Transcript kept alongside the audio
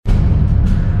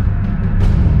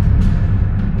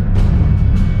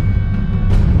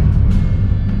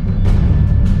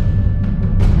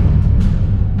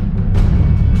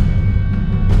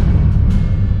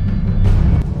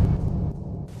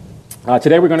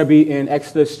Today we're going to be in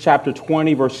Exodus chapter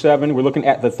 20, verse 7. We're looking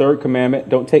at the third commandment,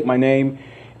 don't take my name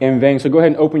in vain. So go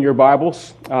ahead and open your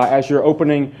Bibles. As you're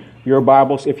opening your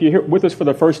Bibles, if you're here with us for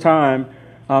the first time,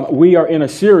 we are in a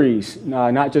series,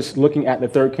 not just looking at the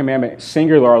third commandment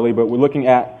singularly, but we're looking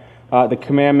at the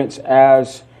commandments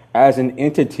as an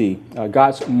entity,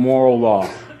 God's moral law.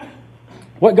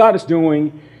 What God is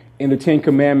doing in the Ten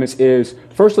Commandments is,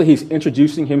 firstly, He's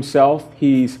introducing Himself.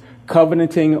 He's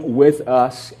covenanting with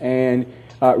us, and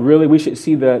really we should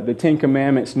see the Ten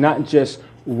Commandments not just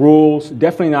rules,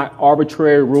 definitely not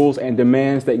arbitrary rules and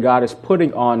demands that God is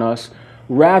putting on us.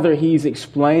 Rather, He's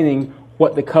explaining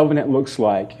what the covenant looks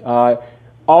like.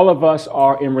 All of us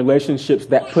are in relationships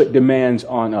that put demands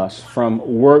on us, from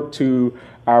work to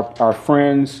our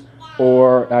friends,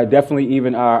 or definitely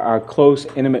even our close,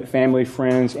 intimate family,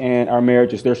 friends, and our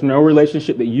marriages. There's no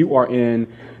relationship that you are in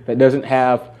that doesn't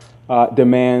have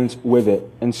demands with it.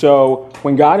 And so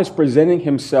when God is presenting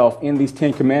Himself in these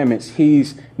Ten Commandments,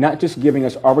 He's not just giving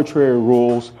us arbitrary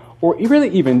rules or really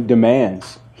even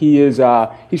demands. He's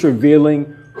revealing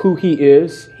who He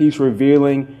is. He's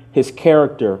revealing His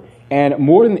character. And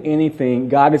more than anything,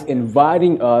 God is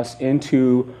inviting us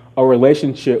into a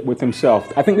relationship with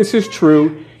Himself. I think this is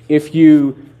true if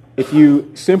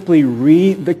you simply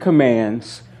read the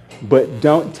commands but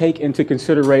don't take into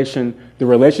consideration the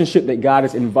relationship that God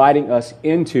is inviting us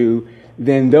into,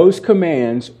 then those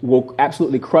commands will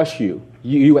absolutely crush you.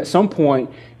 You at some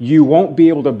point, you won't be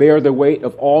able to bear the weight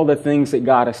of all the things that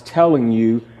God is telling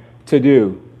you to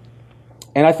do.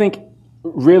 And I think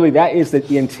really that is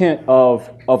the intent of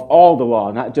all the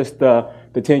law, not just the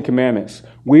Ten Commandments.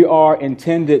 We are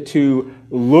intended to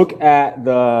look at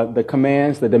the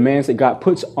commands, the demands that God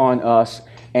puts on us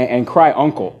and cry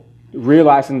uncle,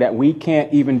 realizing that we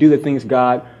can't even do the things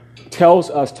God tells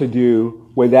us to do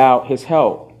without His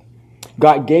help.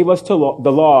 God gave us the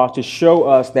law to show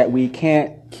us that we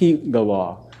can't keep the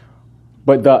law.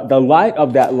 But the light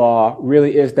of that law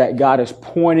really is that God is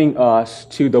pointing us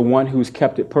to the one who's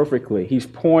kept it perfectly. He's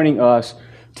pointing us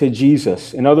to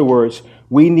Jesus. In other words,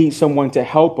 we need someone to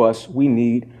help us. We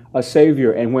need a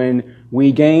Savior. And when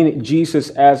we gain Jesus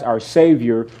as our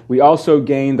Savior, we also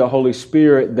gain the Holy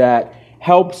Spirit that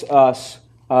helps us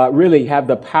really have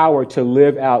the power to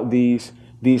live out these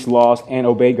laws and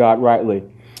obey God rightly.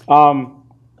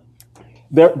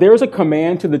 There's a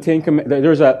command to the Ten Commandments.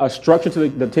 There's a structure to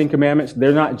the Ten Commandments.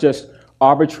 They're not just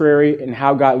arbitrary in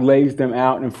how God lays them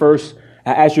out. And first,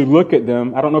 as you look at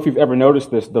them, I don't know if you've ever noticed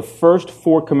this, the first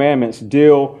four commandments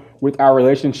deal with our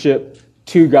relationship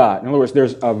to God. In other words,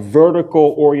 there's a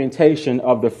vertical orientation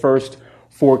of the first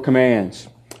four commands.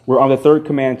 We're on the third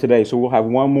command today, so we'll have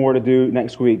one more to do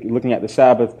next week, looking at the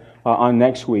Sabbath on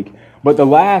next week. But the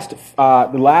last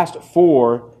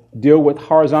four deal with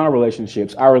horizontal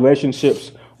relationships, our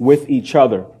relationships with each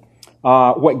other.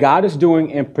 What God is doing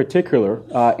in particular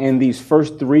in these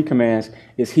first three commands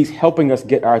is He's helping us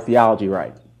get our theology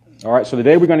right. All right, so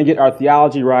today we're going to get our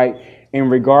theology right in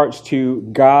regards to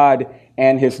God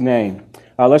and His name.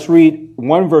 Let's read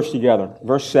one verse together,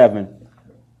 verse 7.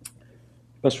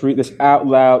 Let's read this out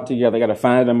loud together. I got to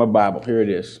find it in my Bible. Here it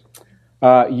is.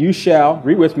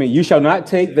 Read with me, you shall not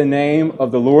take the name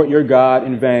of the Lord your God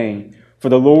in vain, for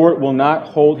the Lord will not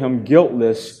hold him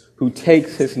guiltless who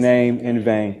takes His name in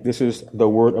vain. This is the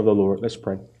word of the Lord. Let's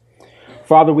pray.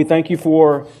 Father, we thank You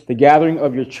for the gathering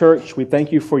of Your church. We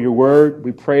thank You for Your word.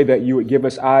 We pray that You would give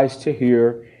us eyes to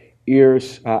hear,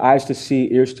 eyes to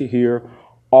see, ears to hear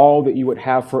all that You would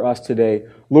have for us today.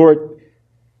 Lord,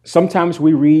 sometimes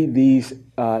we read these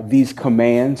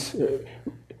commands.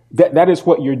 That is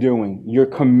what You're doing. You're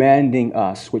commanding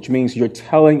us, which means You're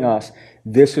telling us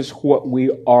this is what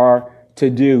we are to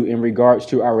do in regards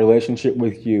to our relationship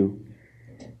with You.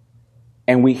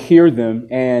 And we hear them,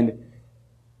 and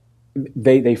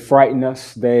they frighten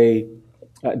us. They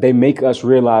make us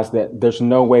realize that there's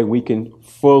no way we can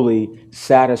fully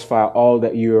satisfy all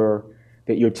that you're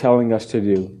telling us to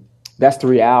do. That's the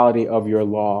reality of Your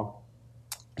law.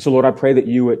 So, Lord, I pray that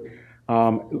You would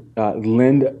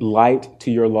lend light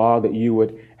to Your law, that You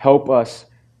would help us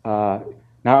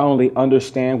not only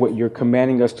understand what You're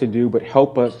commanding us to do, but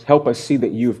help us see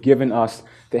that You've given us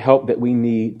the help that we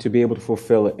need to be able to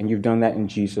fulfill it. And You've done that in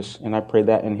Jesus. And I pray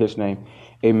that in His name.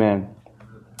 Amen.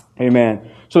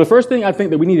 Amen. So the first thing I think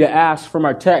that we need to ask from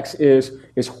our text is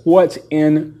what's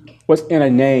in a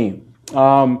name.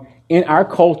 In our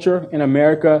culture, in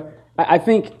America, I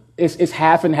think it's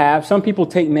half and half. Some people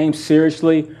take names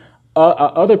seriously.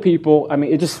 Other people, I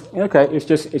mean, it's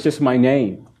just my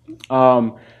name.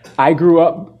 I grew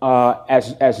up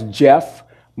as Jeff.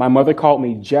 My mother called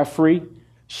me Jeffrey.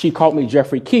 She called me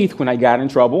Jeffrey Keith when I got in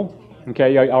trouble.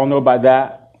 Okay, y'all know about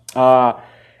that.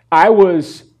 I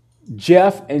was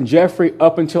Jeff and Jeffrey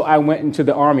up until I went into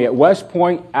the Army. At West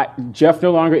Point, Jeff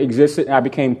no longer existed, and I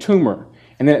became Toomer.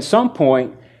 And then at some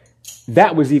point,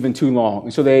 that was even too long.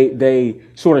 And so they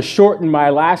sort of shortened my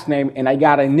last name, and I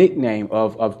got a nickname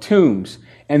of Toombs.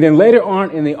 And then later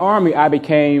on in the Army, I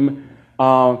became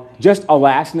just a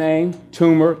last name,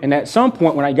 Toomer. And at some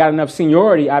point, when I got enough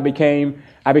seniority, I became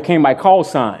my call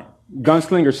sign,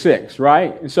 Gunslinger 6,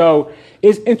 right? And so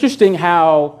it's interesting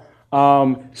how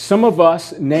some of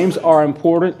us, names are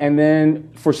important, and then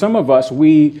for some of us,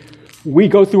 we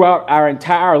go throughout our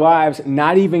entire lives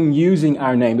not even using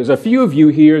our name. There's a few of you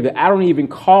here that I don't even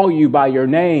call you by your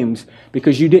names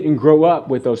because you didn't grow up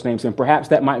with those names, and perhaps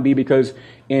that might be because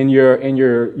in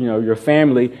your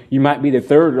family you might be the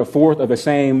third or the fourth of the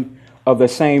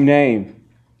same name.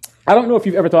 I don't know if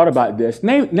you've ever thought about this.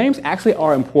 Names actually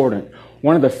are important.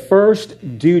 One of the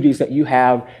first duties that you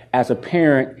have as a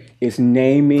parent is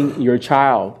naming your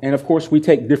child. And of course, we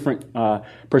take different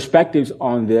perspectives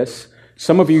on this.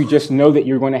 Some of you just know that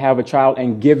you're going to have a child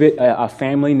and give it a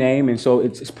family name, and so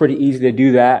it's pretty easy to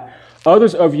do that.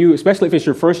 Others of you, especially if it's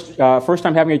your first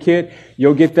time having a kid,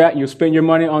 you'll get that, and you'll spend your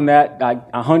money on that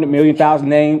 100 million thousand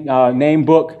name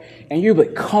book, and you'll be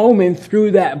combing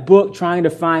through that book trying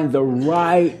to find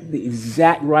the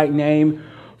exact right name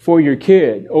for your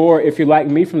kid. Or if you're like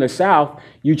me from the South,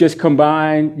 you just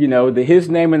combine, his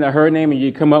name and the her name, and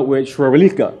you come up with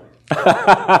Shrevelika.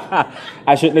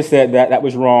 I shouldn't have said that. That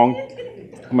was wrong.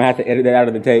 I'm going to have to edit that out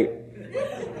of the tape.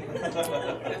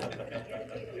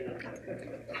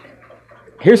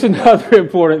 Here's another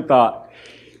important thought.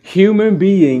 Human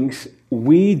beings, if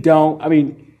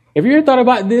you ever thought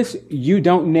about this, you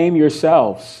don't name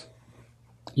yourselves.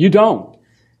 You don't.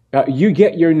 You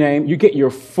get your name, you get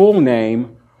your full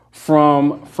name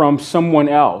from someone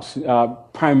else,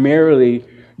 primarily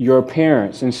your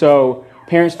parents. And so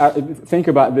parents, think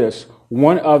about this.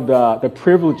 One of the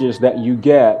privileges that you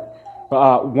get,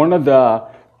 one of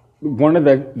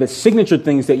the signature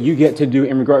things that you get to do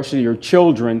in regards to your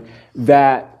children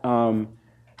that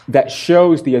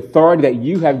shows the authority that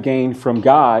you have gained from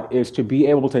God is to be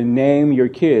able to name your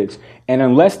kids. And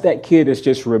unless that kid is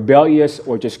just rebellious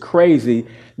or just crazy,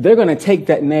 they're going to take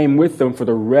that name with them for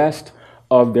the rest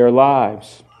of their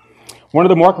lives. One of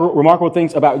the remarkable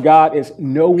things about God is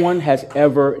no one has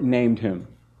ever named him.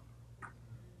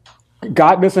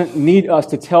 God doesn't need us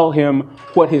to tell him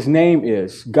what his name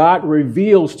is. God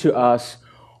reveals to us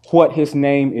what his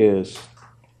name is.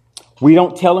 We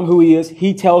don't tell him who he is.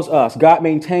 He tells us. God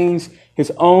maintains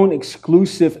his own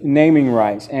exclusive naming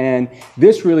rights. And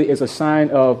this really is a sign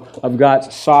of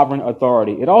God's sovereign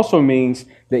authority. It also means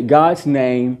that God's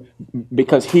name,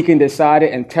 because he can decide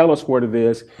it and tell us what it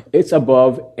is, it's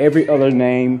above every other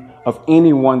name of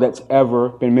anyone that's ever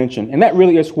been mentioned. And that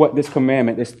really is what this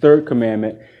third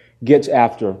commandment, gets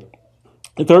after.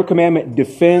 The third commandment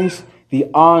defends the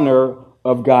honor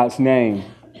of God's name.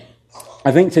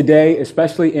 I think today,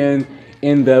 especially in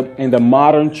the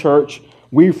modern church,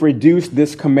 we've reduced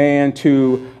this command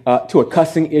to a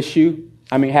cussing issue.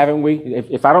 I mean, haven't we?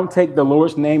 If I don't take the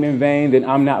Lord's name in vain, then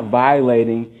I'm not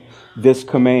violating this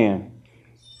command.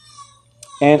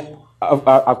 And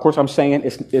of course, I'm saying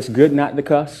it's good not to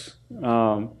cuss.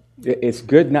 It's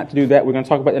good not to do that. We're going to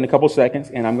talk about that in a couple seconds,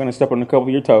 and I'm going to step on a couple of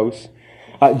your toes.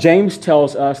 James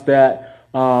tells us that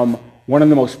one of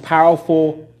the most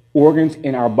powerful organs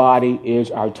in our body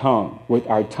is our tongue. With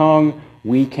our tongue,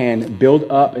 we can build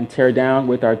up and tear down.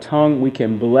 With our tongue, we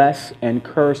can bless and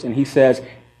curse. And he says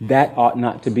that ought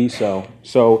not to be so.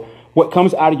 So what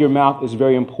comes out of your mouth is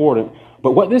very important.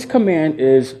 But what this command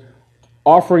is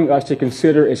offering us to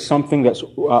consider is something that's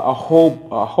a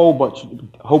whole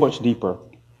bunch deeper.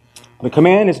 The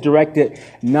command is directed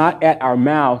not at our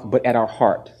mouth, but at our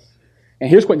heart. And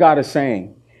here's what God is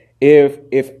saying.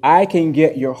 If I can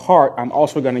get your heart, I'm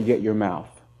also going to get your mouth.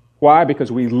 Why?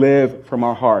 Because we live from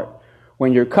our heart.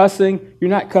 When you're cussing, you're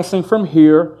not cussing from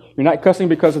here. You're not cussing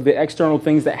because of the external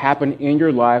things that happen in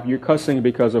your life. You're cussing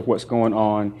because of what's going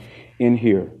on in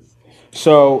here.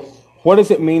 So what does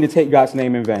it mean to take God's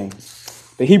name in vain?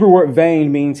 The Hebrew word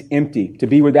vain means empty, to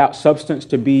be without substance,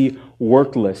 to be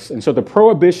worthless. And so the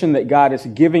prohibition that God is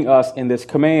giving us in this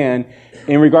command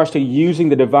in regards to using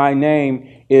the divine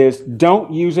name is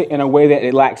don't use it in a way that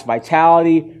it lacks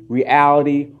vitality,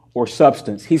 reality, or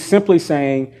substance. He's simply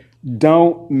saying,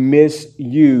 don't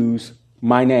misuse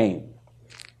my name.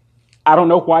 I don't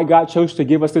know why God chose to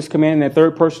give us this command in the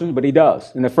third person, but he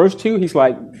does. In the first two, he's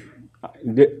like,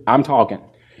 I'm talking.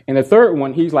 In the third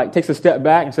one, he's like, takes a step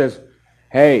back and says,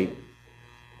 hey,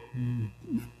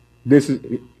 this is,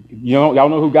 y'all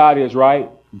know who God is, right?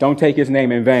 Don't take his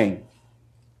name in vain.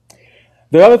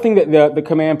 The other thing that the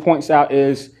command points out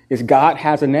is God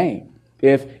has a name.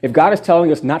 If God is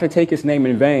telling us not to take his name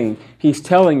in vain, he's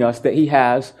telling us that he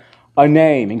has a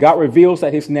name. And God reveals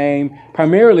that his name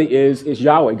primarily is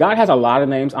Yahweh. God has a lot of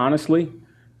names, honestly.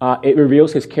 It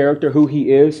reveals his character, who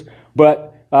he is. But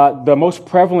the most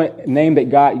prevalent name that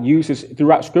God uses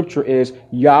throughout Scripture is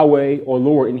Yahweh or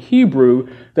Lord. In Hebrew,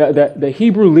 the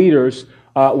Hebrew leaders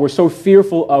were so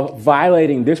fearful of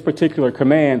violating this particular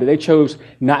command that they chose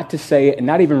not to say it and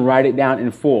not even write it down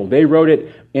in full. They wrote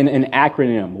it in an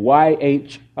acronym,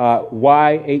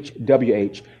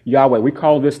 YHWH, Yahweh. We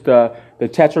call this the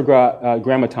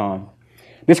Tetragrammaton.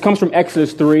 This comes from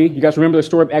Exodus 3. You guys remember the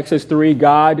story of Exodus 3?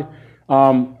 God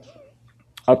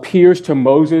appears to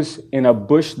Moses in a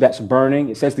bush that's burning.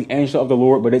 It says the angel of the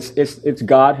Lord, but it's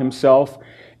God himself.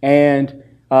 And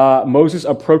Moses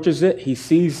approaches it. He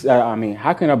sees,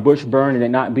 how can a bush burn and it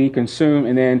not be consumed?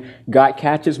 And then God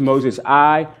catches Moses'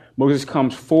 eye. Moses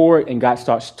comes forward and God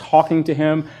starts talking to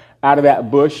him out of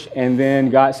that bush. And then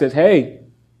God says, hey,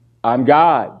 I'm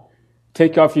God.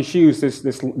 Take off your shoes.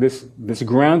 This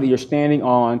ground that you're standing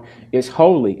on is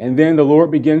holy. And then the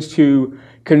Lord begins to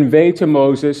convey to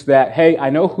Moses that, hey,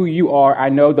 I know who you are. I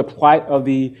know the plight of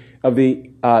the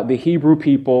Hebrew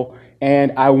people,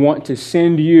 and I want to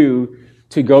send you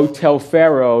to go tell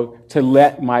Pharaoh to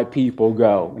let my people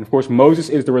go. And of course, Moses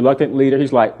is the reluctant leader.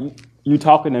 He's like, you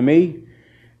talking to me?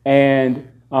 And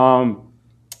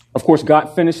of course,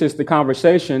 God finishes the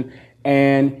conversation,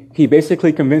 and he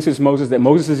basically convinces Moses that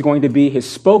Moses is going to be his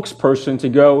spokesperson to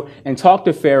go and talk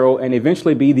to Pharaoh and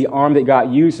eventually be the arm that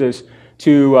God uses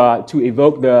to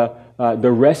evoke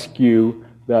the rescue,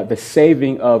 the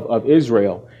saving of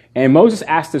Israel. And Moses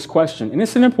asked this question, and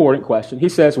it's an important question. He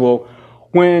says, well,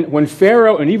 when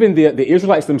Pharaoh and even the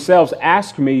Israelites themselves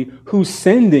ask me, who's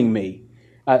sending me?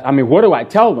 What do I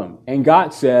tell them? And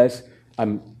God says,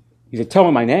 he said, tell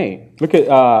them my name. Look at,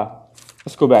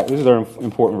 let's go back. These are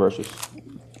important verses.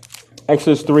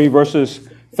 Exodus 3, verses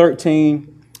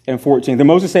 13 and 14. Then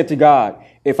Moses said to God,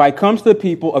 if I come to the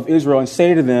people of Israel and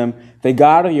say to them, the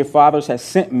God of your fathers has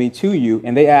sent me to you,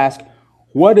 and they ask,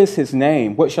 what is his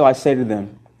name? What shall I say to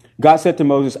them? God said to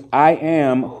Moses, I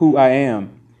am who I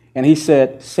am. And he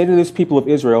said, say to this people of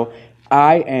Israel,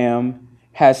 I am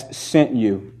has sent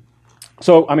you.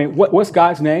 So, what's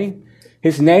God's name?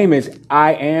 His name is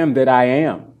I am that I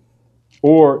am.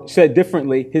 Or said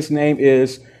differently, his name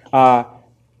is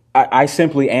I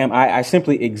simply am. I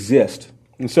simply exist.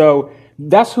 And so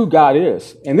that's who God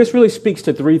is. And this really speaks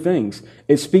to three things.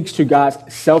 It speaks to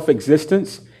God's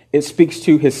self-existence. It speaks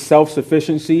to his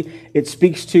self-sufficiency. It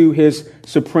speaks to his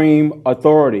supreme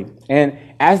authority. And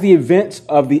as the events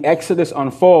of the Exodus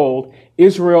unfold,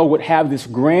 Israel would have this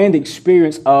grand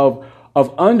experience of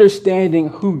understanding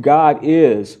who God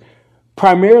is,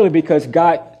 primarily because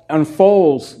God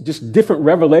unfolds just different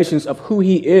revelations of who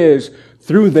he is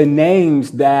through the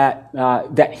names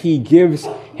that he gives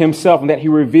himself and that he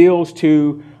reveals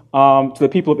to the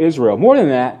people of Israel. More than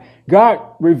that, God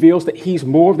reveals that he's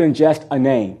more than just a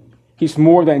name. He's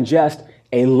more than just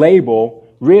a label.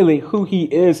 Really, who he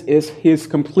is his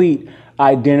complete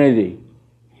identity.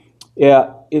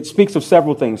 It speaks of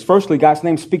several things. Firstly, God's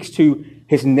name speaks to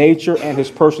his nature and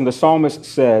his person. The psalmist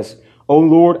says, O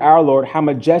Lord, our Lord, how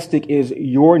majestic is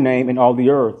your name in all the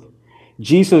earth.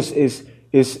 Jesus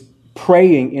is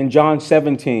praying in John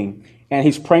 17, and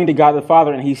he's praying to God the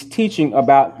Father, and he's teaching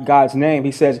about God's name.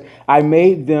 He says, I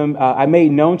made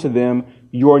known to them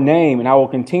your name, and I will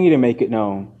continue to make it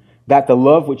known, that the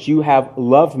love which you have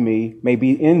loved me may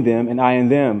be in them and I in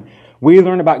them. We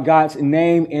learn about God's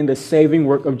name in the saving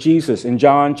work of Jesus. In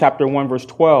John chapter 1, verse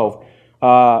 12,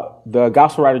 the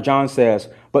gospel writer John says,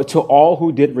 but to all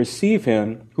who did receive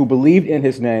him, who believed in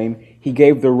his name, he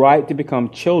gave the right to become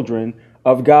children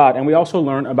of God. And we also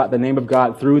learn about the name of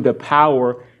God through the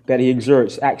power that he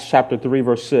exerts. Acts chapter 3,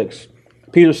 verse 6.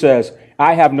 Peter says,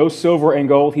 I have no silver and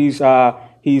gold. He's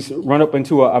run up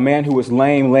into a man who was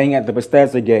lame, laying at the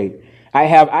Bethesda gate. I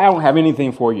don't have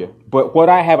anything for you, but what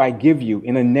I have I give you.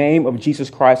 In the name of Jesus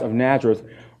Christ of Nazareth,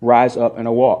 rise up and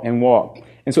walk.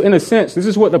 And so in a sense, this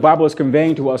is what the Bible is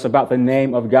conveying to us about the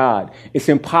name of God. It's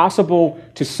impossible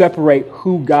to separate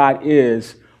who God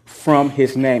is from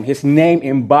his name. His name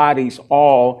embodies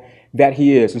all that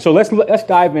he is. And so let's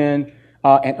dive in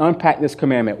and unpack this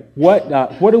commandment. What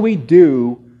do we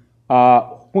do?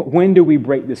 When do we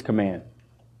break this command?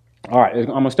 All right, I'm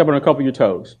going to step on a couple of your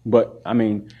toes, but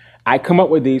I come up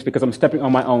with these because I'm stepping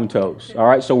on my own toes. All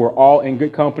right, so we're all in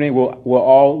good company. We'll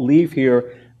all leave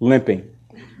here limping.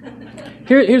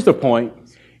 Here's the point.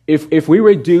 If we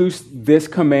reduce this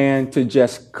command to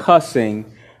just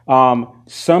cussing,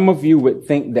 Some of you would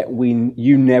think that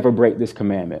you never break this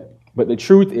commandment. But the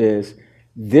truth is,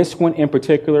 this one in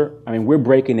particular, we're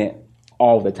breaking it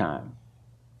all the time.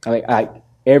 Like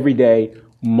every day,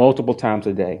 multiple times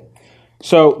a day.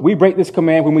 So we break this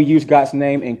command when we use God's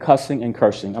name in cussing and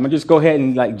cursing. I'm going to just go ahead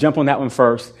and jump on that one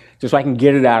first, just so I can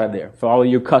get it out of there for all of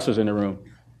you cussers in the room.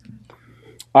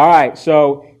 All right,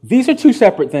 so these are two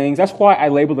separate things. That's why I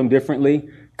label them differently.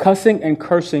 Cussing and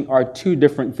cursing are two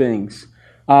different things.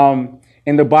 In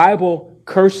the Bible,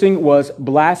 cursing was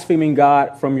blaspheming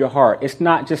God from your heart. It's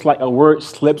not just like a word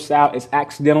slips out. It's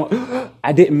accidental.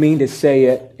 I didn't mean to say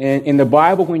it. And in the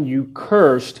Bible, when you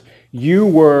cursed, you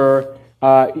were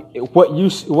what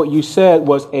you said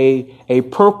was a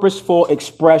purposeful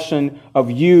expression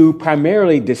of you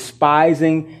primarily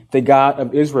despising the God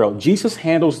of Israel. Jesus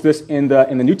handles this in the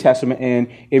New Testament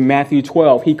in Matthew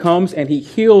 12. He comes and he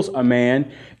heals a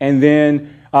man, and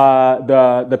then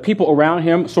the people around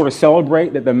him sort of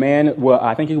celebrate that the man,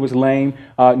 I think he was lame,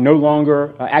 no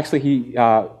longer. Actually, he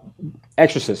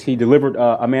exorcist. He delivered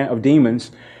a man of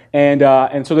demons,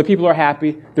 and so the people are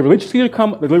happy. The religious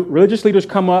leaders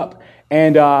come up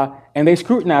and they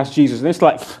scrutinize Jesus, and it's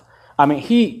like,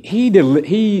 he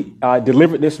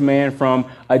delivered this man from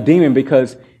a demon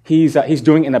because he's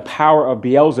doing it in the power of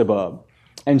Beelzebub.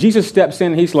 And Jesus steps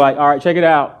in and he's like, all right, check it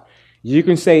out. You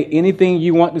can say anything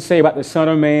you want to say about the Son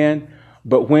of Man,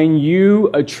 but when you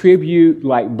attribute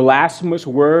blasphemous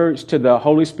words to the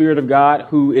Holy Spirit of God,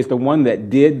 who is the one that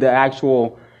did the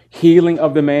actual healing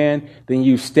of the man, then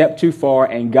you step too far,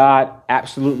 and God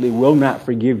absolutely will not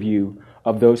forgive you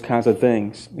of those kinds of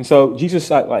things. And so Jesus,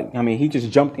 he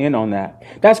just jumped in on that.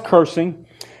 That's cursing.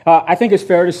 I think it's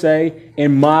fair to say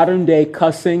in modern day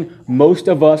cussing, most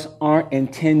of us aren't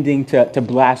intending to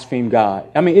blaspheme God.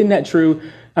 Isn't that true?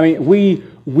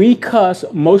 We cuss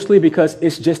mostly because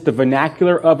it's just the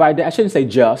vernacular of our day. I shouldn't say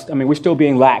just. We're still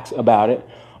being lax about it.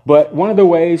 But one of the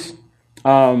ways,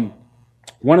 one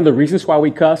of the reasons why we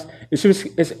cuss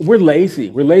is we're lazy.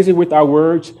 We're lazy with our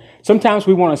words. Sometimes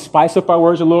we want to spice up our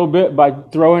words a little bit by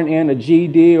throwing in a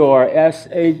GD or SH,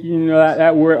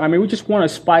 that word. We just want to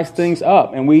spice things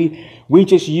up, and we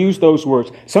just use those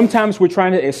words. Sometimes we're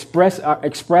trying to express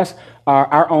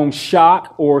our own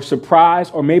shock or surprise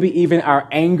or maybe even our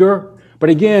anger. But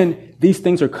again, these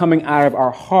things are coming out of our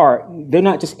heart. They're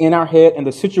not just in our head, and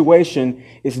the situation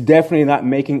is definitely not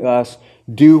making us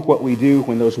do what we do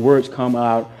when those words come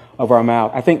out of our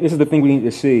mouth. I think this is the thing we need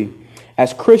to see.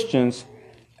 As Christians,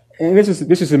 and this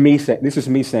is me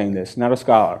saying this, not a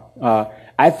scholar.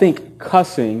 I think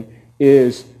cussing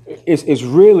is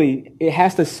really, it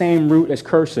has the same root as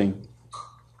cursing.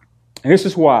 And this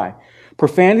is why.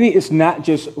 Profanity is not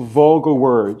just vulgar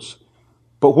words,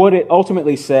 but what it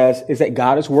ultimately says is that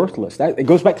God is worthless. It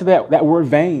goes back to that word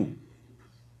vain.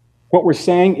 What we're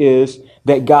saying is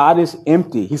that God is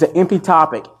empty. He's an empty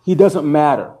topic. He doesn't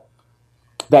matter.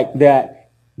 That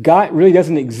God really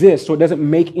doesn't exist, so it doesn't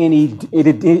make any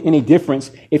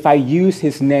difference if I use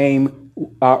his name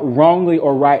wrongly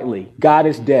or rightly. God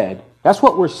is dead. That's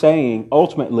what we're saying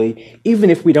ultimately, even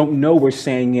if we don't know we're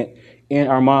saying it in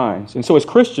our minds. And so as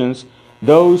Christians,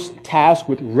 those tasked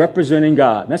with representing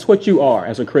God, that's what you are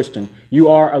as a Christian. You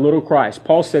are a little Christ.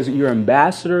 Paul says that you're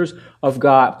ambassadors of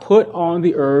God put on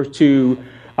the earth to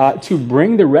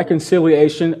bring the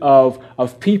reconciliation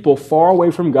of people far away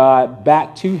from God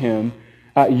back to him.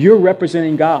 You're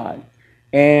representing God.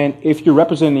 And if you're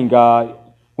representing God,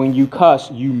 when you cuss,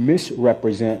 you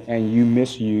misrepresent and you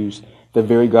misuse the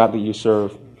very God that you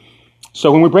serve.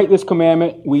 So when we break this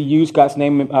commandment, we use God's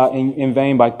name in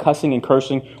vain by cussing and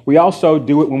cursing. We also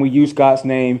do it when we use God's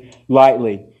name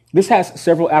lightly. This has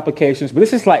several applications, but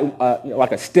this is like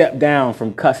a step down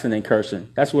from cussing and cursing.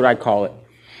 That's what I call it.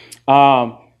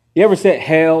 You ever said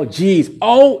hell, geez,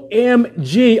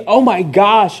 OMG, oh my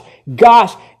gosh,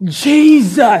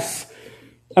 Jesus.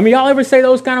 Y'all ever say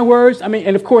those kind of words?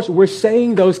 And of course, we're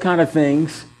saying those kind of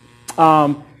things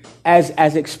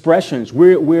as expressions.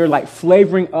 We're like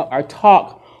flavoring up our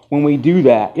talk when we do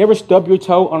that. You ever stub your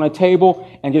toe on a table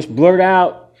and just blurt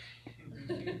out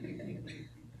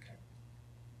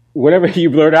whatever you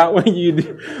blurt out when you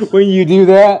do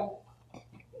that?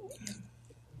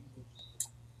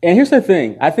 And here's the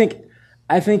thing. I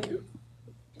think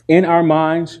in our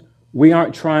minds, we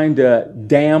aren't trying to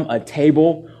damn a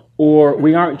table, or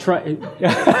we aren't trying.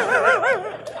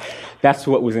 That's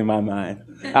what was in my mind.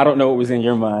 I don't know what was in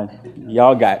your mind.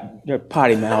 Y'all got your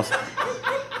potty mouths.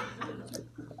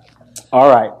 All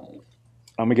right.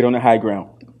 I'm going to get on the high ground.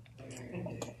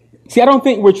 See, I don't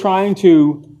think we're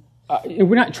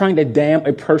not trying to damn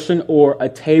a person or a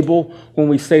table when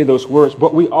we say those words,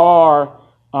 but we are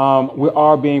we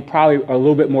are being probably a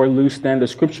little bit more loose than the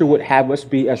Scripture would have us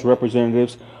be as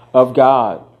representatives of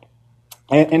God.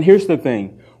 And here's the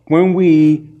thing. When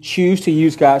we choose to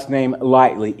use God's name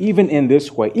lightly, even in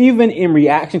this way, even in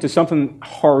reaction to something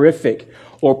horrific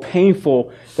or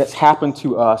painful that's happened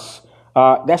to us,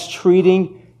 that's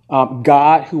treating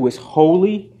God, who is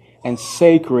holy and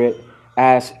sacred,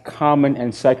 as common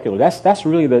and secular. That's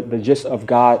really the gist of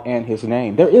God and his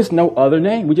name. There is no other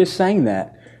name. We just sang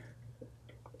that.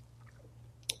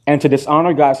 And to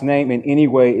dishonor God's name in any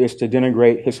way is to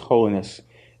denigrate his holiness.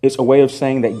 It's a way of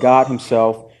saying that God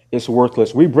himself is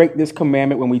worthless. We break this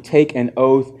commandment when we take an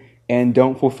oath and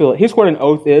don't fulfill it. Here's what an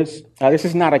oath is. This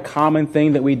is not a common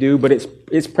thing that we do, but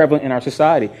it's prevalent in our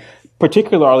society,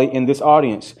 particularly in this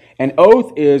audience. An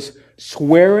oath is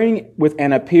swearing with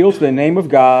an appeal to the name of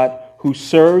God, who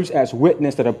serves as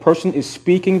witness that a person is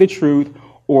speaking the truth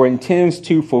or intends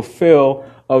to fulfill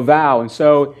a vow. And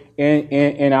so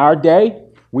in our day,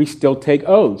 we still take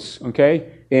oaths,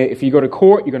 okay? If you go to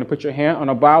court, you're going to put your hand on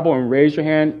a Bible and raise your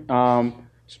hand,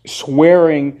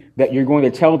 swearing that you're going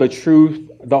to tell the truth,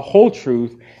 the whole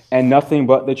truth, and nothing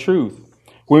but the truth.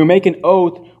 When we make an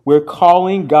oath, we're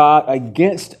calling God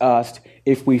against us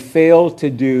if we fail to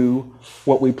do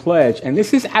what we pledge. And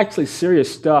this is actually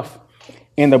serious stuff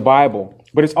in the Bible,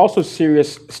 but it's also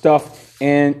serious stuff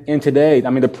in today. I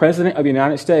mean, the President of the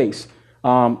United States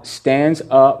stands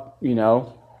up,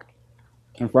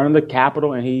 in front of the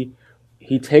Capitol, and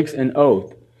he takes an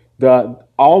oath.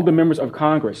 All the members of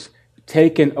Congress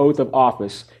take an oath of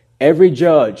office. Every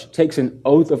judge takes an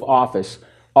oath of office.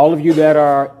 All of you that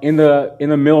are in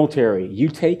the military, you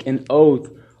take an oath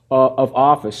of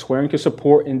office, swearing to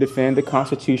support and defend the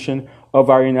Constitution of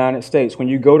our United States. When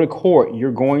you go to court,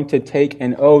 you're going to take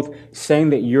an oath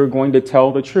saying that you're going to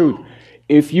tell the truth.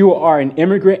 If you are an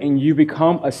immigrant and you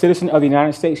become a citizen of the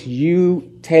United States,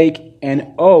 you take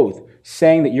an oath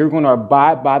saying that you're going to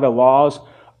abide by the laws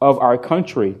of our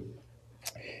country.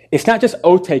 It's not just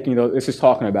oath taking, though, this is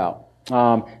talking about.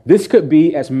 This could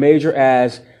be as major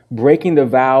as breaking the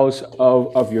vows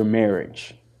of your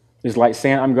marriage. It's like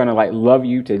saying, I'm going to love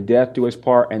you to death, do us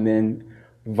part, and then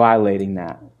violating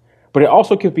that. But it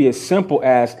also could be as simple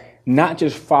as not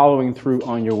just following through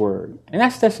on your word. And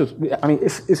this is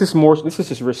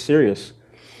very serious.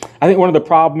 I think one of the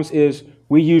problems is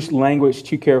we use language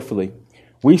too carefully.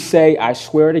 We say, I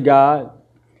swear to God,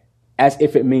 as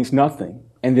if it means nothing.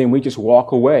 And then we just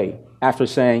walk away after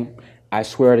saying, I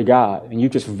swear to God. And you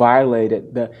just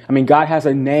violated God has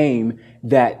a name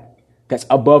that's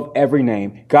above every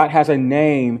name. God has a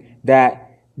name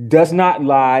that does not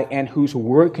lie and whose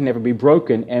word can never be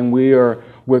broken. And we're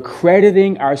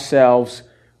crediting ourselves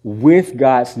with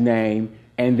God's name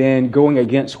and then going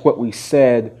against what we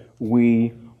said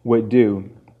we would do.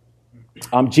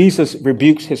 Jesus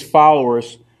rebukes his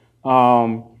followers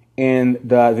in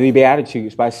the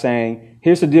Beatitudes by saying,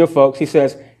 here's the deal, folks. He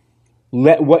says,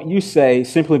 let what you say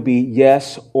simply be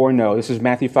yes or no. This is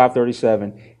Matthew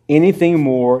 5:37. Anything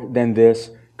more than this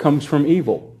comes from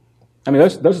evil.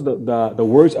 Those are the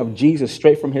words of Jesus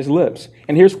straight from his lips.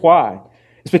 And here's why.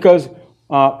 It's because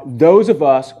those of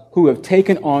us who have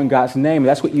taken on God's name,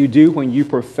 that's what you do when you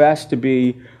profess to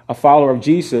be a follower of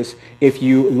Jesus. If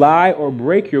you lie or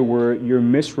break your word, you're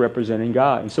misrepresenting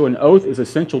God. And so an oath is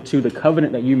essential to the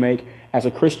covenant that you make as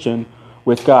a Christian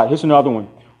with God. Here's another one.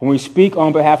 When we speak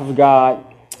on behalf of God,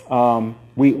 when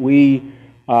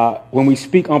we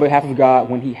speak on behalf of God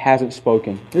when he hasn't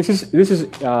spoken. This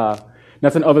is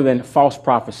nothing other than false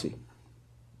prophecy.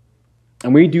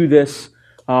 And we do this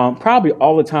probably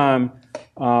all the time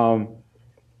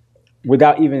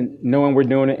without even knowing we're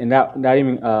doing it and not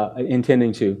even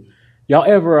intending to. Y'all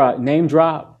ever name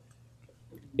drop?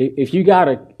 If you got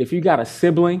a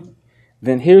sibling,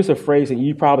 then here's a phrase that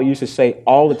you probably used to say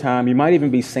all the time. You might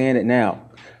even be saying it now.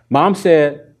 Mom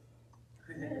said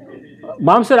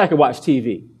I could watch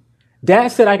TV. Dad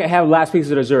said I could have the last piece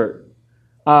of dessert.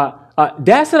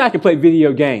 Dad said I could play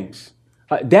video games.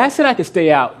 Dad said I could stay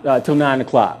out till 9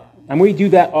 o'clock. And we do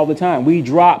that all the time. We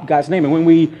drop God's name. And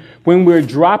when we're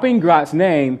dropping God's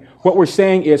name, what we're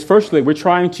saying is, firstly, we're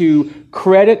trying to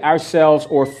credit ourselves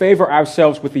or favor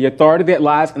ourselves with the authority that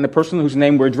lies in the person whose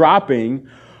name we're dropping.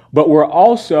 But we're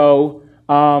also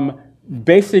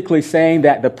basically saying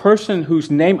that the person whose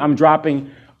name I'm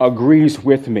dropping agrees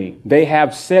with me. They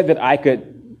have said that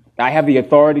I have the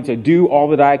authority to do all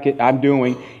that I'm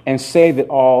doing and say that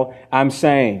all I'm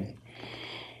saying.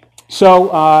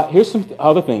 So here's some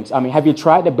other things. Have you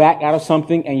tried to back out of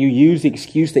something and you use the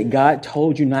excuse that God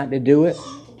told you not to do it?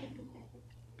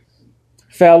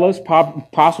 Fellas,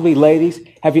 possibly ladies,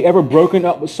 have you ever broken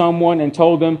up with someone and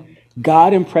told them,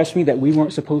 God impressed me that we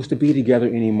weren't supposed to be together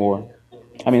anymore.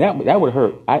 I mean, that would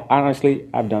hurt. Honestly,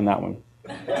 I've done that one.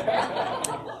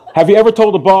 Have you ever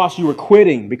told the boss you were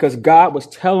quitting because God was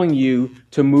telling you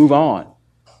to move on?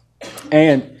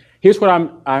 And here's what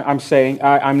I'm saying.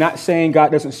 I'm not saying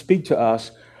God doesn't speak to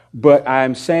us, but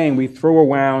I'm saying we throw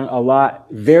around a lot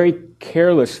very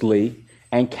carelessly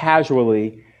and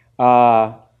casually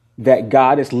that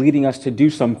God is leading us to do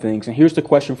some things. And here's the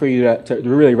question for you to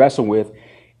really wrestle with.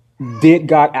 Did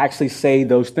God actually say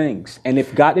those things? And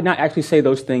if God did not actually say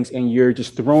those things and you're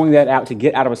just throwing that out to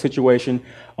get out of a situation,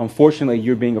 unfortunately,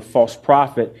 you're being a false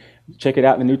prophet. Check it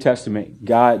out in the New Testament.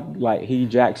 God, he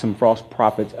jacked some false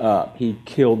prophets up. He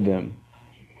killed them.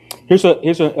 Here's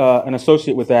an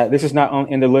associate with that. This is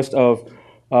not in the list of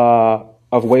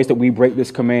ways that we break this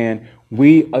command.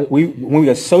 When we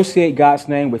associate God's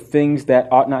name with things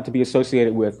that ought not to be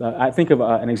associated with. I think of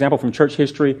an example from church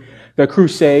history, the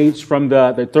Crusades from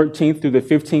the 13th through the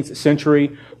 15th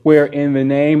century, where in the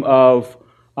name of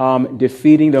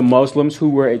defeating the Muslims who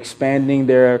were expanding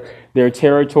their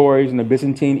territories in the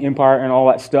Byzantine Empire and all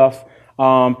that stuff,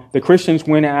 the Christians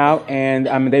went out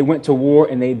and they went to war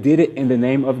and they did it in the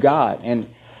name of God. And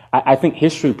I think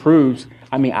history proves,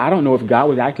 I don't know if God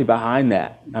was actually behind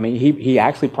that. He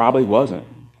actually probably wasn't.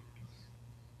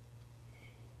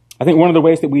 I think one of the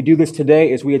ways that we do this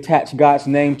today is we attach God's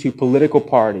name to political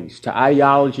parties, to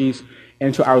ideologies,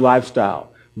 and to our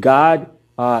lifestyle. God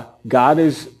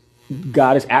is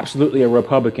absolutely a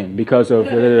Republican because of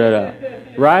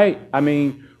right?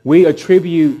 We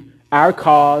attribute our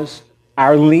cause,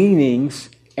 our leanings,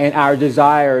 and our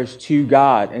desires to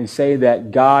God and say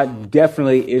that God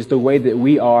definitely is the way that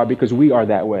we are because we are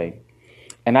that way.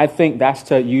 And I think that's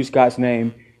to use God's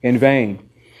name in vain.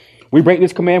 We break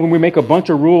this command when we make a bunch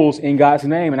of rules in God's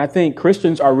name. And I think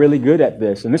Christians are really good at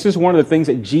this. And this is one of the things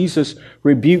that Jesus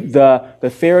rebuked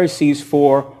the Pharisees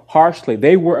for harshly.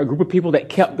 They were a group of people that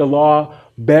kept the law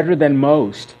better than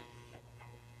most.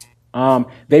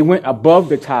 They went above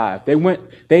the tithe.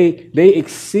 They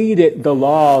exceeded the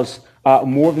laws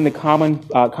more than the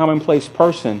commonplace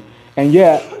person. And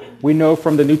yet, we know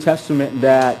from the New Testament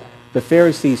that the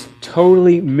Pharisees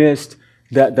totally missed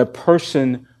the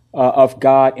person of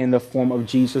God in the form of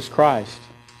Jesus Christ.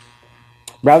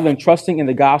 Rather than trusting in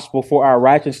the gospel for our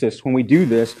righteousness, when we do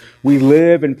this, we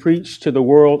live and preach to the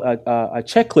world a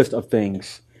checklist of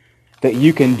things that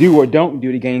you can do or don't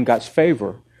do to gain God's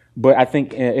favor. But I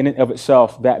think in and of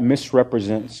itself, that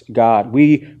misrepresents God.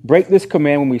 We break this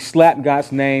command when we slap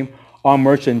God's name on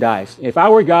merchandise. If I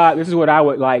were God, this is what I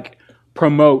would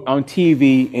promote on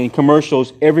TV and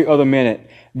commercials every other minute.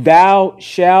 Thou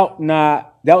shalt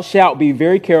be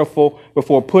very careful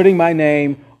before putting my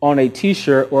name on a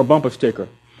t-shirt or a bumper sticker.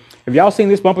 Have y'all seen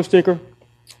this bumper sticker?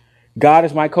 God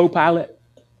is my co-pilot.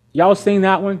 Y'all seen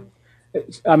that one?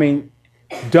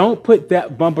 Don't put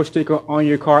that bumper sticker on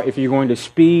your car if you're going to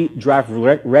speed, drive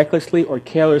recklessly or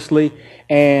carelessly,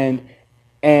 and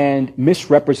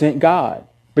misrepresent God.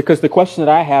 Because the question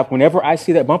that I have whenever I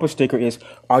see that bumper sticker is,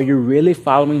 are you really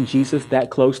following Jesus that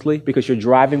closely? Because your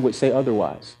driving would say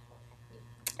otherwise.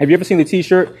 Have you ever seen the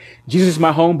t-shirt, Jesus is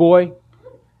my homeboy?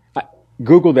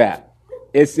 Google that.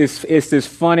 It's this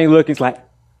funny look. It's like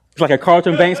a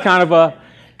Carlton Banks kind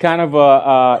of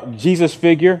a Jesus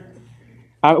figure.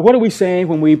 What are we saying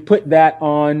when we put that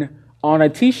on a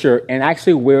t-shirt and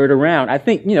actually wear it around? I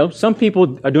think, some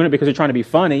people are doing it because they're trying to be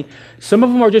funny. Some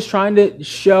of them are just trying to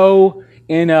show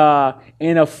in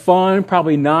a fun,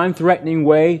 probably non-threatening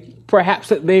way, perhaps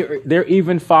that they're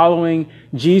even following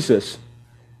Jesus.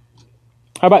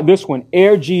 How about this one?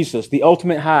 Air Jesus, the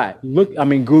ultimate high.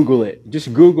 Google it.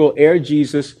 Just Google Air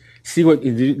Jesus.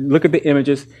 Look at the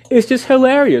images. It's just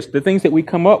hilarious, the things that we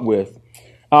come up with.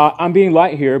 I'm being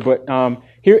light here, but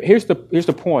here's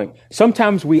the point.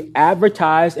 Sometimes we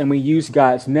advertise and we use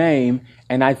God's name,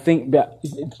 and I think that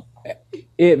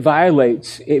it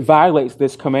violates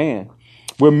this command.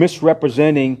 We're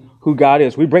misrepresenting who God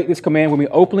is. We break this command when we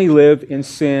openly live in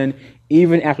sin,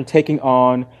 even after taking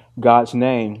on God's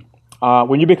name.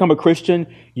 When you become a Christian,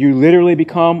 you literally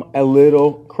become a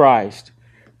little Christ.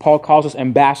 Paul calls us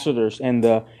ambassadors, and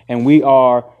we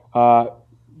are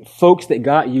folks that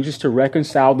God uses to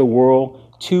reconcile the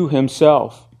world to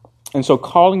himself. And so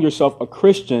calling yourself a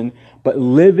Christian, but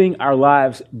living our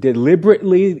lives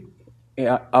deliberately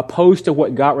opposed to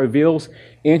what God reveals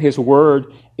in his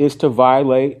word is to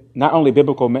violate not only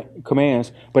biblical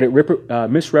commands, but it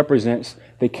misrepresents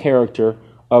the character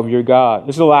of your God.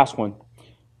 This is the last one.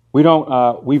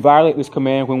 We violate this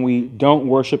command when we don't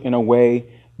worship in a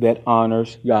way that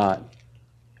honors God.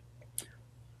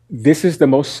 This is the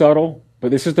most subtle,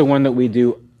 but this is the one that we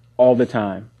do all the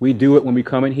time. We do it when we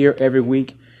come in here every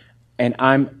week, and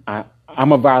I'm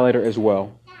a violator as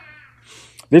well.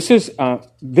 This is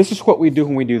what we do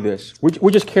when we do this.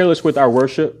 We're just careless with our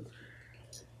worship.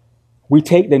 We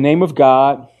take the name of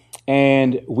God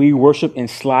and we worship in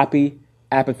sloppy,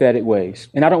 apathetic ways.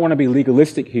 And I don't want to be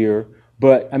legalistic here,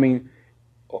 but I mean,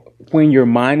 when your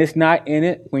mind is not in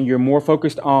it, when you're more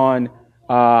focused on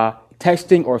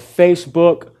texting or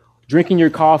Facebook, drinking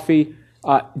your coffee,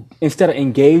 instead of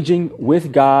engaging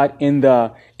with God in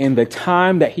the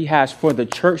time that He has for the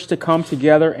church to come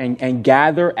together and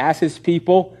gather as His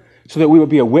people, so that we would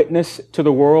be a witness to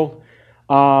the world,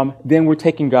 then we're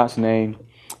taking God's name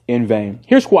in vain.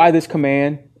 Here's why this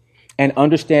command and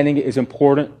understanding it is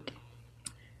important.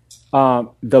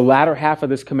 The latter half of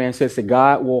this command says that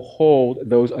God will hold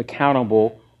those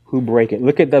accountable who break it.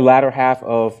 Look at the latter half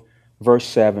of verse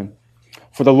 7.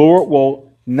 For the Lord will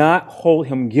not hold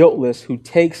him guiltless who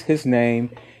takes his name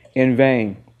in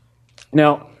vain.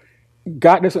 Now,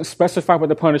 God doesn't specify what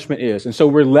the punishment is, and so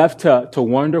we're left to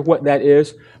wonder what that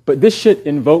is. But this should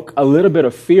invoke a little bit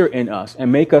of fear in us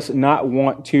and make us not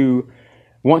want to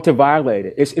violate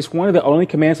it. It's one of the only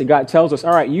commands that God tells us,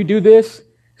 all right, you do this.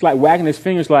 It's like wagging his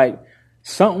fingers like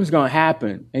something's going to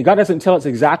happen. And God doesn't tell us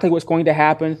exactly what's going to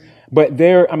happen, but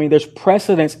there's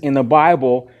precedence in the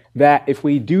Bible that if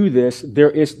we do this, there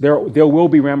will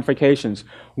be ramifications.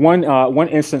 One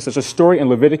instance, there's a story in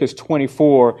Leviticus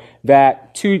 24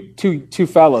 that two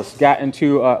fellas got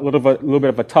into a little bit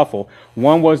of a tuffle.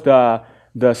 One was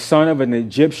the son of an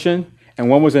Egyptian, and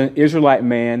one was an Israelite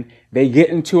man. They get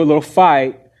into a little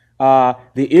fight. The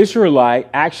Israelite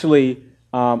actually,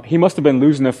 he must have been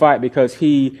losing the fight because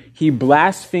he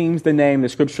blasphemes the name the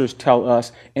scriptures tell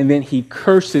us, and then he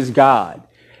curses God.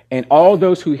 And all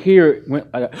those who hear it went,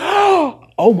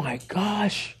 oh my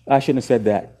gosh, I shouldn't have said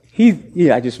that.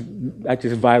 I just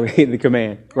violated the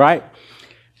command, right?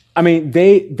 I mean,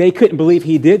 they couldn't believe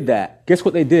he did that. Guess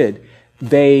what they did?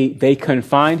 They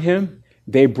confined him.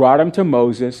 They brought him to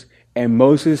Moses, and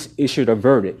Moses issued a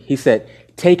verdict. He said,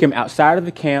 take him outside of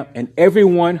the camp, and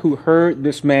everyone who heard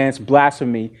this man's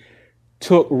blasphemy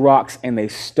took rocks and they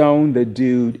stoned the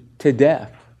dude to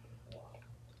death.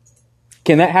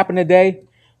 Can that happen today?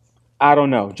 I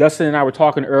don't know. Justin and I were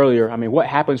talking earlier. I mean, what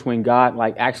happens when God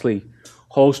actually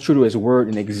holds true to his word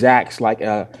and exacts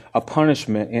a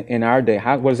punishment in our day?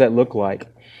 What does that look like?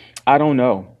 I don't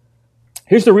know.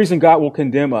 Here's the reason God will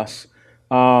condemn us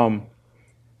for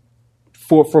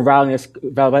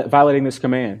violating this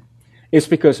command. It's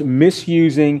because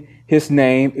misusing his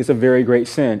name is a very great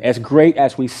sin. As great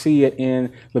as we see it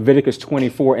in Leviticus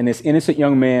 24 and this innocent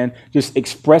young man just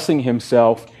expressing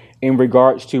himself in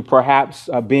regards to perhaps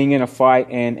being in a fight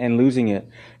and losing it.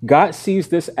 God sees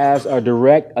this as a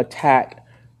direct attack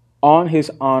on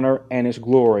his honor and his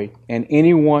glory, and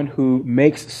anyone who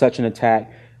makes such an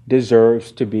attack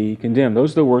deserves to be condemned.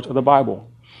 Those are the words of the Bible.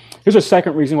 Here's a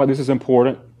second reason why this is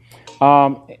important.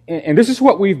 And this is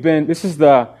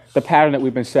the pattern that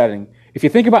we've been setting. If you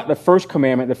think about the first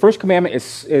commandment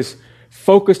is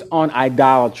focused on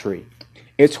idolatry.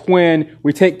 It's when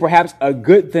we take perhaps a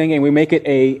good thing and we make it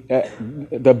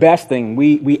the best thing.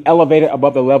 We elevate it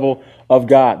above the level of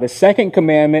God. The second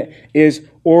commandment is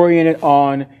oriented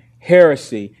on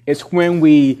heresy. It's when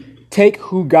we take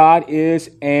who God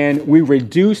is and we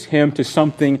reduce him to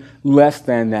something less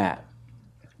than that.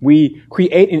 We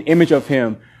create an image of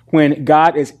him when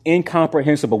God is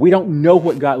incomprehensible. We don't know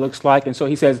what God looks like, and so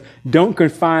he says, don't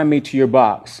confine me to your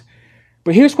box.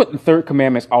 But here's what the third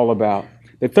commandment is all about.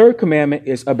 The third commandment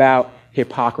is about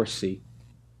hypocrisy.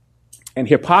 And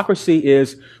hypocrisy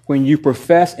is when you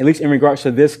profess, at least in regards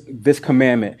to this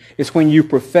commandment, it's when you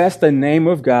profess the name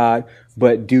of God,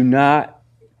 but you're not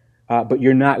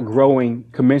growing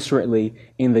commensurately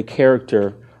in the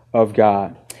character of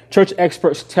God. Church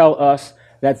experts tell us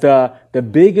that the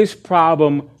biggest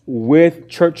problem with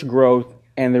church growth,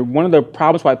 and one of the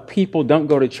problems why people don't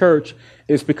go to church,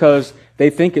 is because they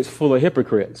think it's full of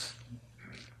hypocrites.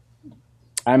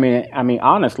 I mean,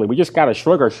 honestly, we just got to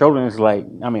shrug our shoulders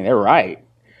and they're right.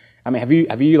 I mean, have you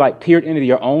peered into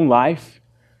your own life?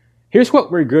 Here's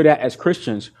what we're good at as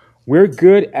Christians. We're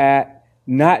good at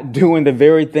not doing the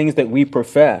very things that we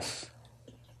profess.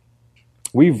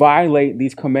 We violate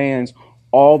these commands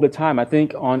all the time. I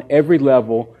think on every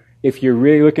level, if you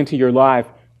really look into your life,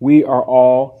 we are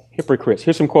all hypocrites.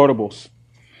 Here's some quotables.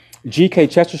 G.K.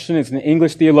 Chesterton is an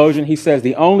English theologian. He says,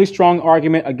 the only strong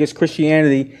argument against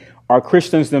Christianity are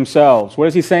Christians themselves. What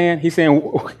is he saying? He's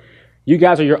saying, you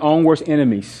guys are your own worst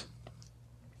enemies.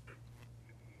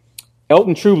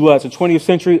 Elton Trueblood, a 20th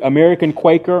century American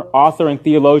Quaker, author and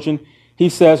theologian. He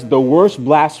says, the worst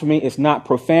blasphemy is not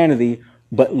profanity,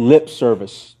 but lip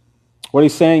service. What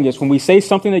he's saying is when we say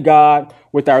something to God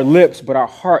with our lips, but our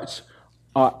hearts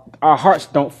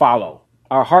don't follow.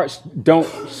 Our hearts don't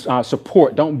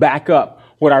support, don't back up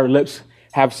what our lips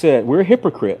have said. We're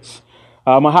hypocrites.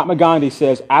 Mahatma Gandhi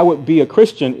says, I would be a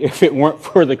Christian if it weren't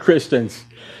for the Christians.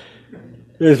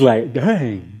 It's like,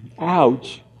 dang,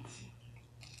 ouch.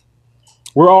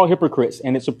 We're all hypocrites,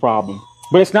 and it's a problem.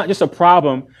 But it's not just a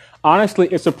problem. Honestly,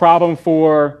 it's a problem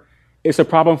for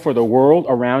the world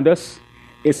around us.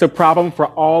 It's a problem for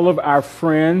all of our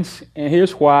friends. And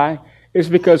here's why. It's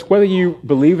because whether you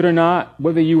believe it or not,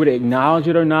 whether you would acknowledge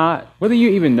it or not, whether you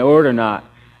even know it or not,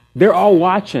 they're all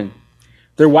watching.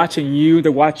 They're watching you,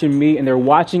 they're watching me, and they're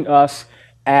watching us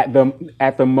at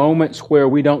the moments where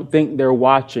we don't think they're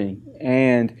watching.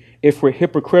 And if we're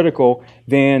hypocritical,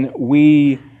 then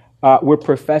we're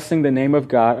professing the name of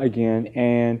God again,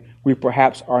 and we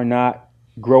perhaps are not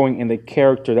growing in the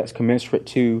character that's commensurate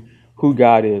to who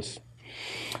God is.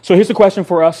 So here's the question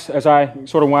for us as I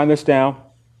sort of wind this down.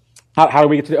 How do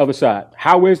we get to the other side?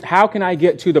 How can I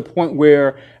get to the point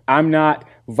where I'm not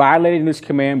violating this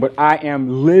command, but I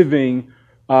am living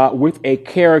with a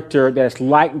character that's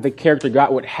like the character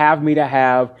God would have me to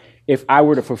have if I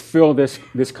were to fulfill this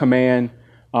command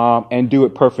and do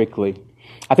it perfectly?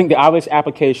 I think the obvious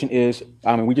application is,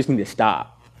 we just need to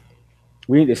stop.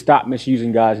 We need to stop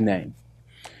misusing God's name.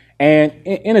 And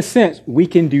in a sense, we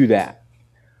can do that.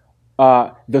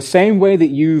 The same way that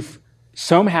you've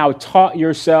somehow taught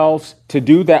yourselves to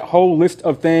do that whole list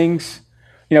of things,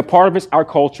 part of it's our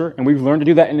culture, and we've learned to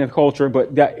do that in the culture,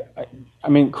 but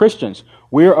Christians,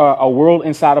 we're a world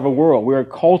inside of a world. We're a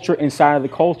culture inside of the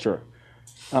culture.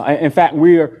 In fact,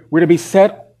 we're to be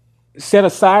set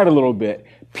aside a little bit,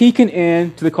 peeking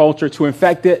into the culture to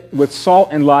infect it with salt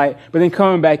and light, but then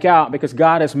coming back out because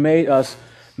God has made us,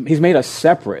 He's made us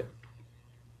separate.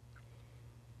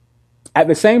 At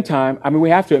the same time, we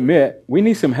have to admit, we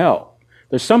need some help.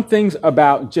 There's some things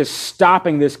about just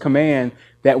stopping this command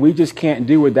that we just can't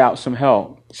do without some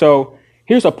help. So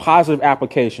here's a positive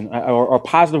application or a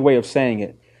positive way of saying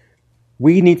it.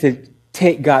 We need to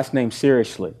take God's name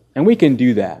seriously, and we can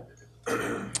do that.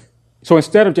 So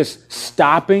instead of just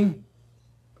stopping,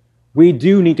 we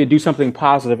do need to do something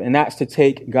positive, and that's to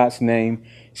take God's name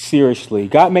seriously.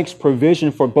 God makes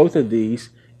provision for both of these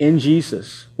in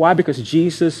Jesus. Why? Because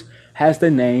Jesus has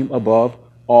the name above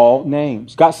all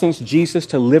names. God sends Jesus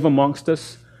to live amongst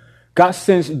us. God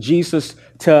sends Jesus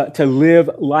to live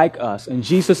like us. And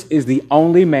Jesus is the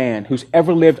only man who's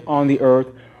ever lived on the earth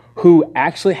who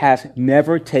actually has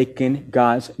never taken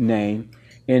God's name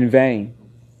in vain.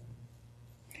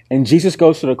 And Jesus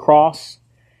goes to the cross,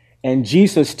 and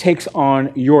Jesus takes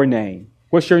on your name.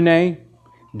 What's your name?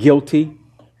 Guilty,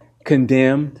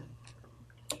 condemned,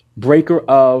 breaker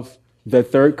of the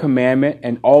third commandment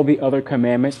and all the other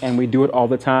commandments, and we do it all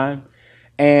the time.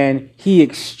 And he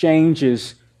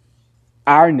exchanges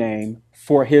our name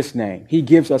for his name. He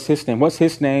gives us his name. What's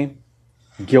his name?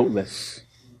 Guiltless,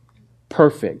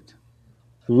 perfect,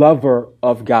 lover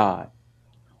of God,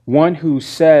 one who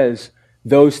says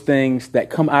those things that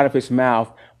come out of his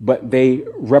mouth, but they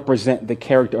represent the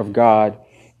character of God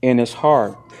in his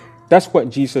heart. That's what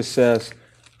Jesus says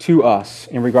to us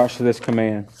in regards to this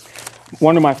command.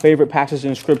 One of my favorite passages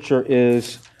in Scripture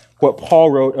is what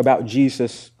Paul wrote about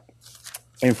Jesus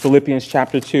in Philippians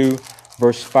chapter 2,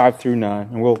 verse 5 through 9.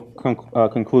 And we'll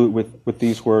conclude with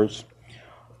these words.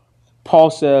 Paul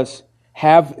says,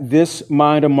 "Have this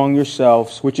mind among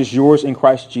yourselves, which is yours in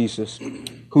Christ Jesus,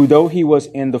 who though he was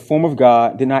in the form of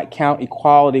God, did not count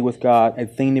equality with God a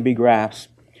thing to be grasped,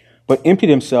 but emptied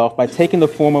himself by taking the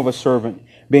form of a servant,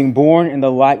 being born in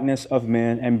the likeness of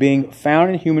men, and being found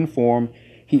in human form,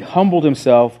 he humbled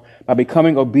himself by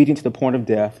becoming obedient to the point of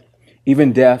death,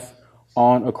 even death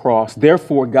on a cross.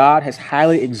 Therefore, God has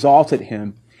highly exalted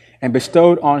him and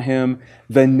bestowed on him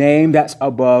the name that's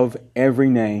above every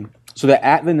name, so that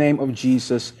at the name of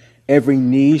Jesus, every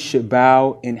knee should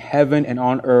bow in heaven and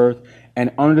on earth and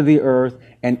under the earth,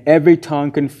 and every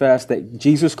tongue confess that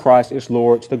Jesus Christ is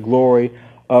Lord, to the glory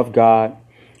of God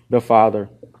the Father."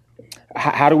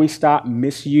 How do we stop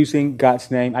misusing God's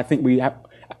name? I think we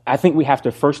have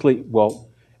to firstly,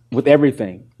 with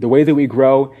everything, the way that we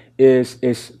grow is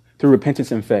through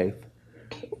repentance and faith.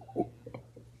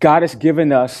 God has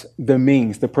given us the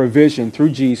means, the provision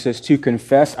through Jesus to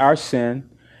confess our sin.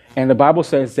 And the Bible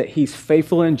says that he's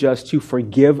faithful and just to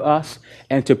forgive us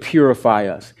and to purify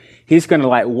us. He's going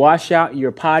to wash out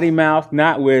your potty mouth,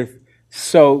 not with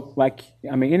soap.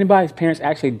 Anybody's parents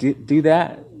actually do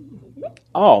that?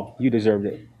 Oh, you deserved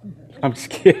it. I'm just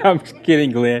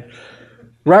kidding, Glenn.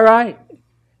 Right.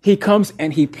 He comes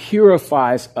and he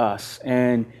purifies us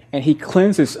and and he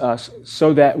cleanses us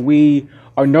so that we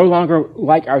are no longer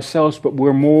like ourselves, but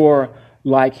we're more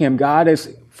like him. God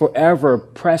is forever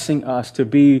pressing us to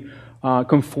be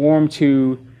conformed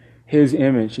to his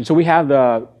image. And so we have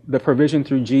the provision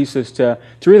through Jesus to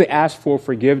really ask for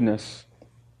forgiveness.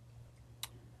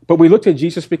 But we look to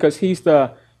Jesus because he's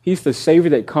the Savior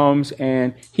that comes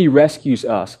and he rescues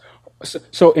us.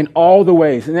 So in all the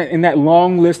ways, in that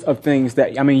long list of things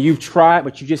that, you've tried,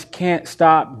 but you just can't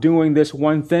stop doing this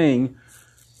one thing,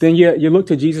 then you look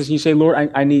to Jesus and you say,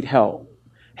 Lord, I need help.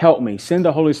 Help me. Send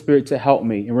the Holy Spirit to help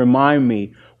me and remind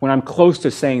me when I'm close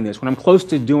to saying this, when I'm close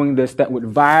to doing this that would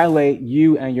violate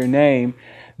you and your name,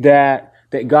 that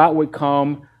God would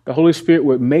come, the Holy Spirit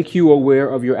would make you aware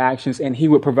of your actions, and he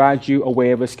would provide you a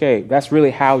way of escape. That's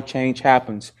really how change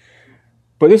happens.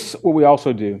 But this is what we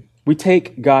also do. We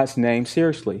take God's name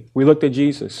seriously. We look to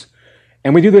Jesus.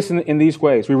 And we do this in these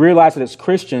ways. We realize that as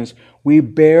Christians, we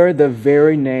bear the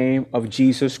very name of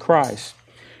Jesus Christ.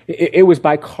 It was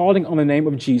by calling on the name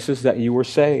of Jesus that you were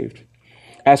saved.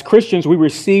 As Christians, we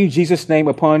receive Jesus' name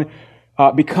upon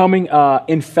becoming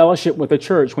in fellowship with the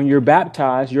church. When you're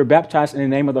baptized in the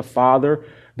name of the Father,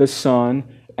 the Son,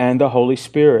 and the Holy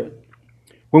Spirit.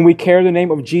 When we carry the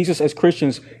name of Jesus as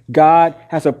Christians, God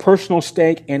has a personal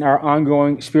stake in our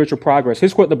ongoing spiritual progress.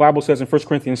 Here's what the Bible says in 1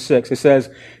 Corinthians 6. It says,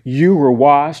 you were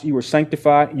washed, you were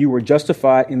sanctified, you were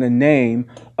justified in the name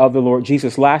of the Lord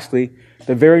Jesus. Lastly,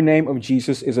 the very name of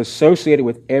Jesus is associated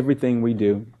with everything we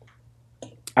do.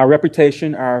 Our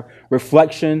reputation, our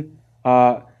reflection,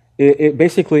 it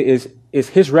basically is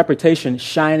his reputation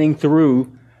shining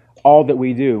through all that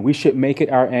we do. We should make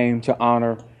it our aim to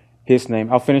honor his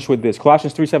name. I'll finish with this.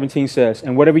 Colossians 3:17 says,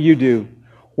 and whatever you do,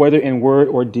 whether in word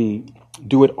or deed,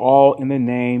 do it all in the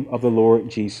name of the Lord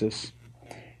Jesus,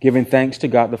 giving thanks to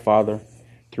God the Father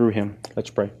through him. Let's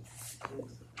pray.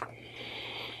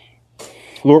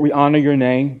 Lord, we honor your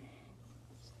name.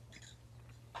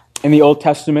 In the Old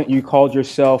Testament, you called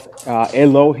yourself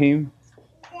Elohim.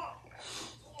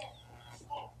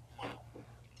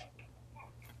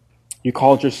 You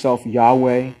called yourself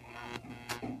Yahweh,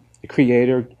 the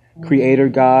Creator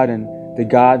God, and the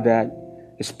God that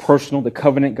is personal, the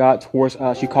covenant God towards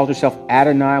us. You called yourself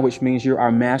Adonai, which means you're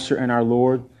our master and our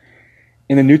Lord.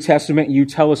 In the New Testament, you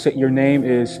tell us that your name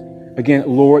is, again,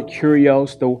 Lord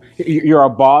Kyrios. You're our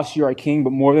boss, you're our king,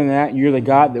 but more than that, you're the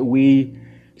God that we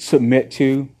submit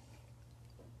to.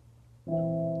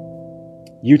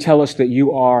 You tell us that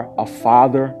you are a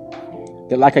father,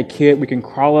 that like a kid, we can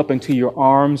crawl up into your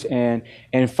arms and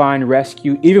find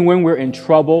rescue. Even when we're in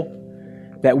trouble,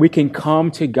 that we can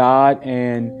come to God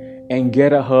and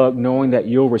get a hug, knowing that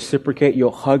you'll reciprocate,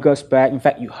 you'll hug us back. In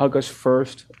fact, you hug us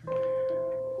first.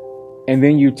 And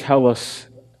then you tell us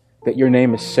that your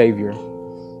name is Savior.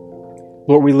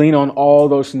 Lord, we lean on all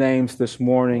those names this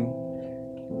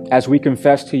morning as we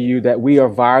confess to you that we are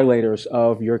violators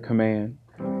of your command,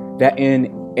 that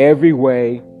in every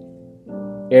way,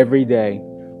 every day,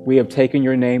 we have taken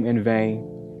your name in vain.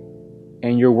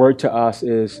 And your word to us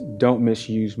is, don't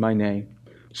misuse my name.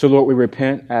 So, Lord, we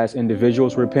repent as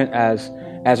individuals, repent as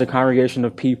a congregation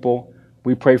of people.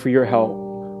 We pray for your help.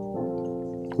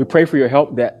 We pray for your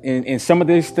help that in some of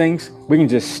these things, we can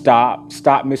just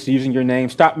stop misusing your name,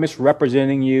 stop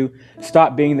misrepresenting you,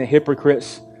 stop being the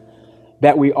hypocrites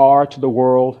that we are to the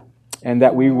world, and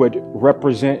that we would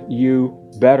represent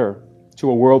you better to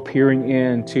a world peering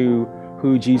into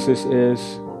who Jesus is.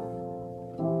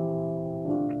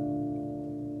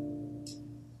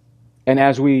 And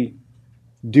as we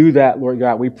do that, Lord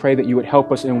God, we pray that you would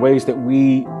help us in ways that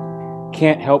we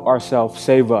can't help ourselves.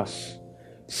 Save us.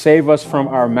 Save us from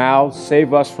our mouths.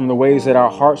 Save us from the ways that our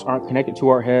hearts aren't connected to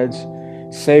our heads.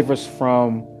 Save us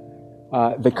from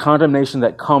the condemnation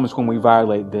that comes when we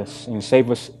violate this. And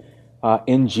save us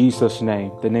in Jesus'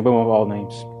 name, the name above all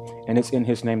names. And it's in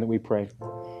his name that we pray.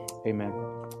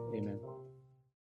 Amen.